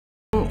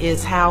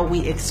is how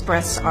we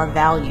express our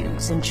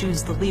values and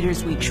choose the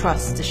leaders we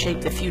trust to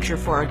shape the future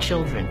for our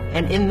children.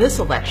 And in this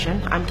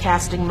election, I'm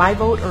casting my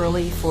vote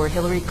early for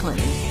Hillary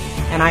Clinton,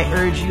 and I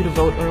urge you to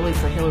vote early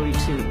for Hillary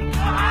too.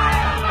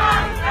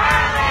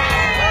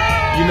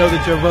 You know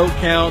that your vote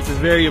counts. It's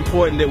very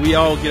important that we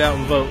all get out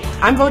and vote.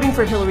 I'm voting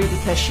for Hillary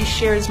because she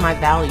shares my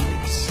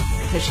values,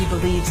 because she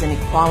believes in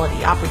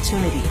equality,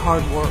 opportunity,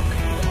 hard work.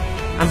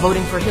 I'm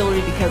voting for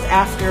Hillary because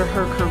after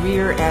her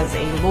career as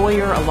a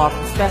lawyer, a law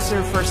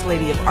professor, First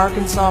Lady of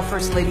Arkansas,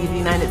 First Lady of the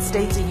United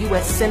States, a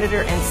U.S.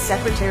 Senator, and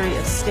Secretary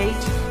of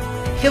State,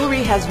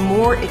 Hillary has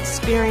more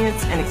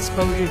experience and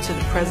exposure to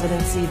the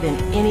presidency than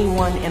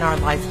anyone in our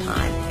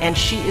lifetime, and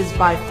she is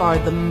by far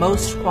the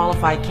most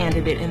qualified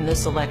candidate in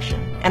this election.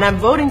 And I'm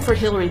voting for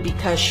Hillary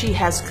because she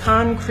has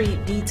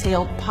concrete,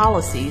 detailed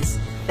policies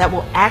that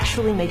will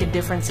actually make a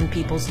difference in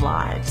people's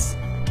lives,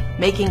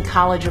 making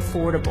college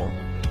affordable,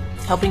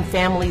 helping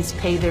families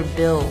pay their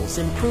bills,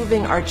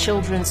 improving our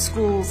children's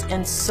schools,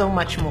 and so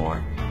much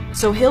more.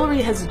 So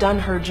Hillary has done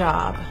her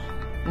job.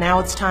 Now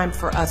it's time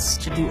for us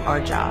to do our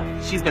job.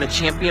 She's been a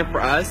champion for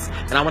us,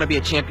 and I want to be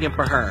a champion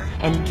for her.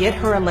 And get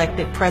her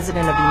elected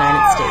President of the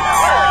United States.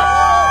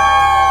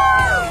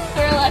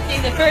 We're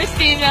electing the first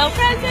female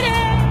president.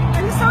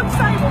 I'm so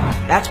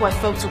excited. That's why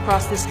folks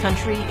across this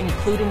country,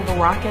 including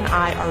Barack and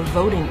I, are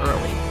voting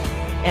early.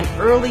 And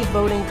early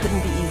voting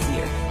couldn't be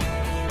easier.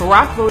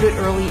 Barack voted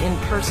early in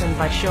person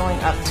by showing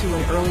up to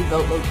an early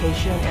vote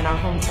location in our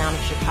hometown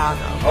of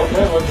Chicago.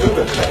 Okay, we'll do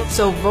this.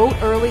 So vote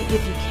early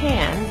if you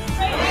can.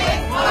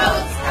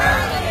 Vote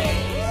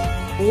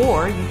early.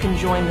 Or you can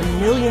join the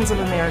millions of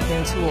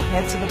Americans who will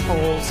head to the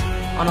polls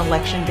on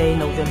Election Day,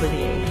 November the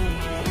 8th.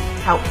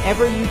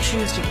 However you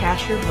choose to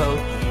cast your vote,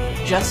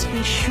 just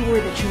be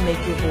sure that you make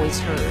your voice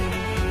heard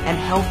and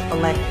help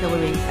elect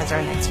Hillary as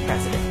our next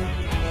president.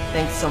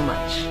 Thanks so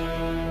much.